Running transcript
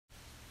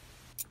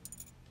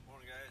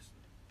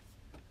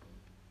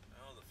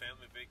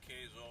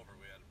vacay's over.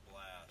 We had a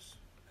blast.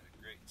 Had a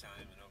great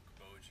time in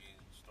Okoboji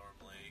and Storm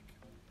Lake.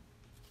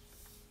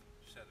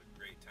 Just had a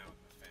great time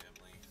with my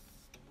family.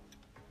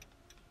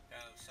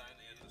 Kind of signed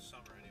the end of the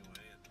summer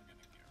anyway, and we're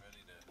gonna get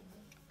ready to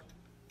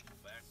go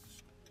back to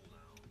school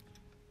now.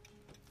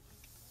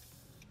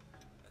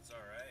 That's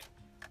all right.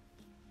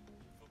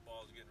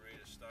 Football's getting ready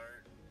to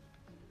start.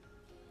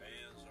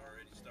 Band's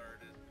already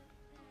started.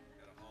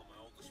 Gotta haul my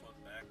oldest one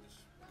back to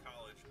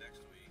college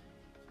next week.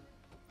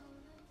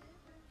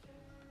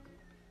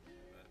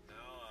 But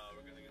now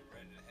we're gonna get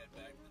ready to head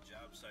back to the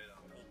job site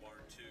on pole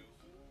barn 2.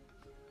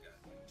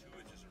 Got like 2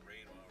 inches of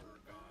rain while we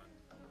were gone.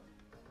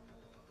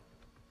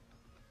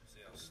 See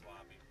how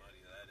sloppy,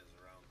 muddy that is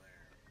around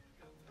there.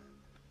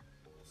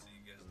 We'll see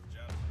you guys at the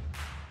job site.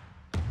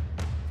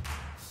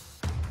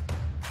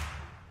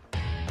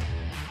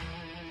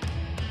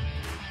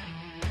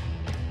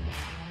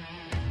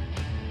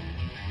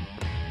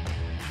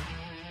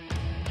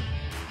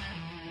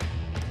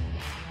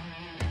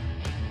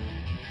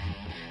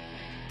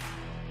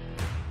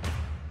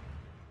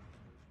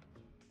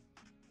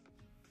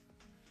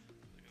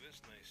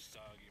 Nice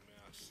soggy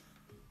mess.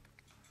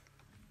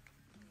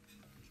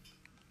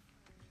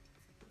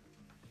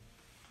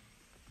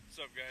 What's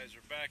up, guys?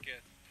 We're back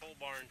at pole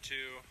barn 2.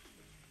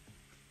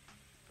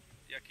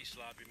 Yucky,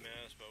 sloppy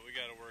mess, but we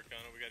got to work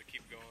on it. We got to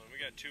keep going. We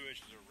got 2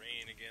 inches of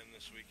rain again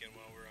this weekend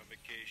while we were on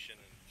vacation,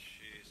 and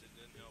jeez, it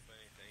didn't help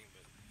anything.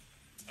 But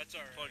that's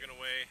all right. Plugging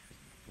away.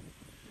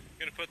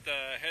 Gonna put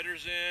the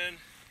headers in.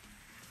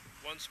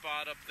 One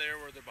spot up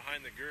there where they're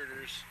behind the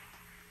girders.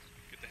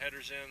 Get the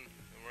headers in.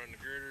 We're on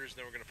the girders,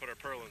 then we're going to put our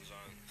perlins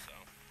on, so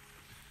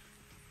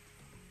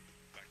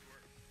back to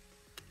work.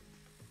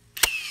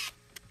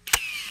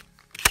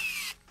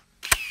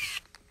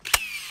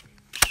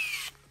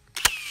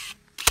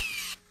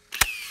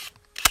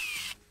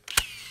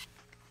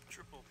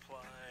 Triple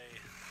ply,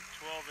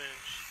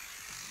 12-inch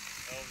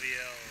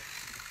LVL.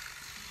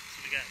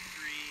 So we got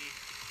 3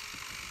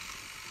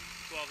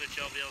 12-inch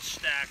LVL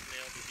stacked,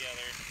 nailed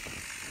together.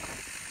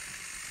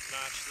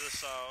 Notch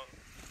this out.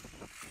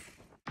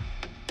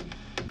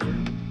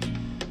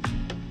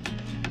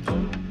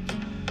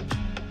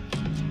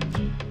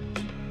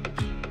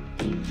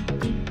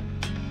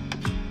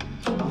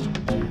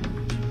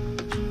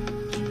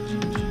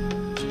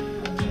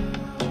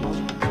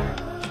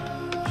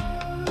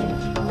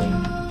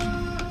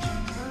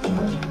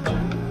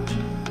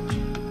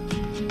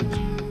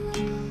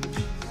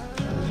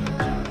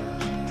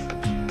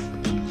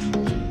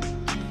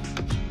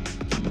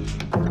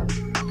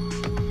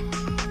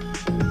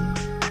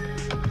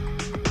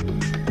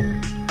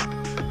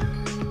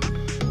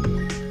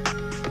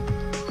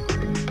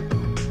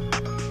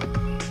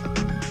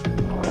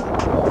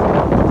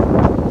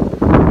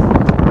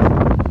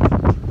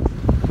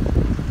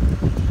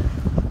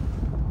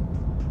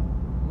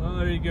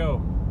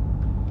 Go.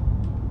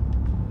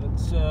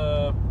 That's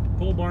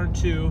pole barn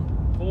 2.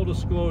 Full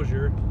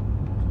disclosure,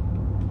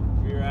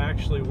 we are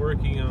actually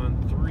working on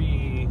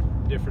 3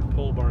 different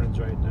pole barns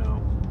right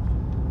now.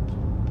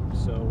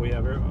 So we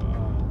have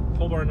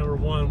pole barn number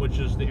 1, which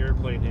is the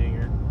airplane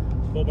hangar.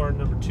 Pole barn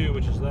number 2,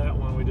 which is that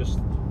one we just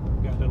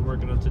got done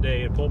working on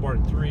today. And pole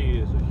barn 3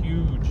 is a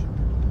huge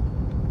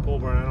pole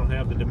barn. I don't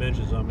have the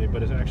dimensions on me,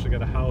 but it's actually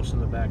got a house in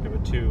the back of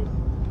it too.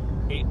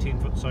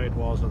 18-foot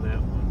sidewalls on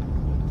that one.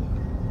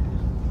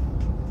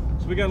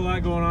 So we got a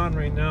lot going on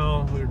right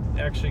now. We're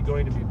actually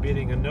going to be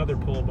bidding another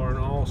pole barn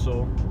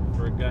also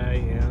for a guy,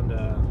 and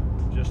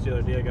just the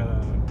other day I got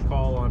a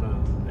call on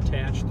a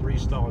attached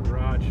 3-stall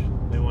garage.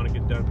 They want to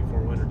get done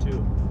before winter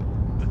too.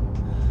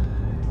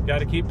 Got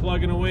to keep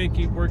plugging away,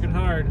 keep working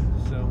hard.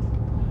 So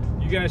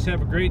you guys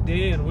have a great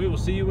day, and we will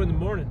see you in the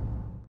morning.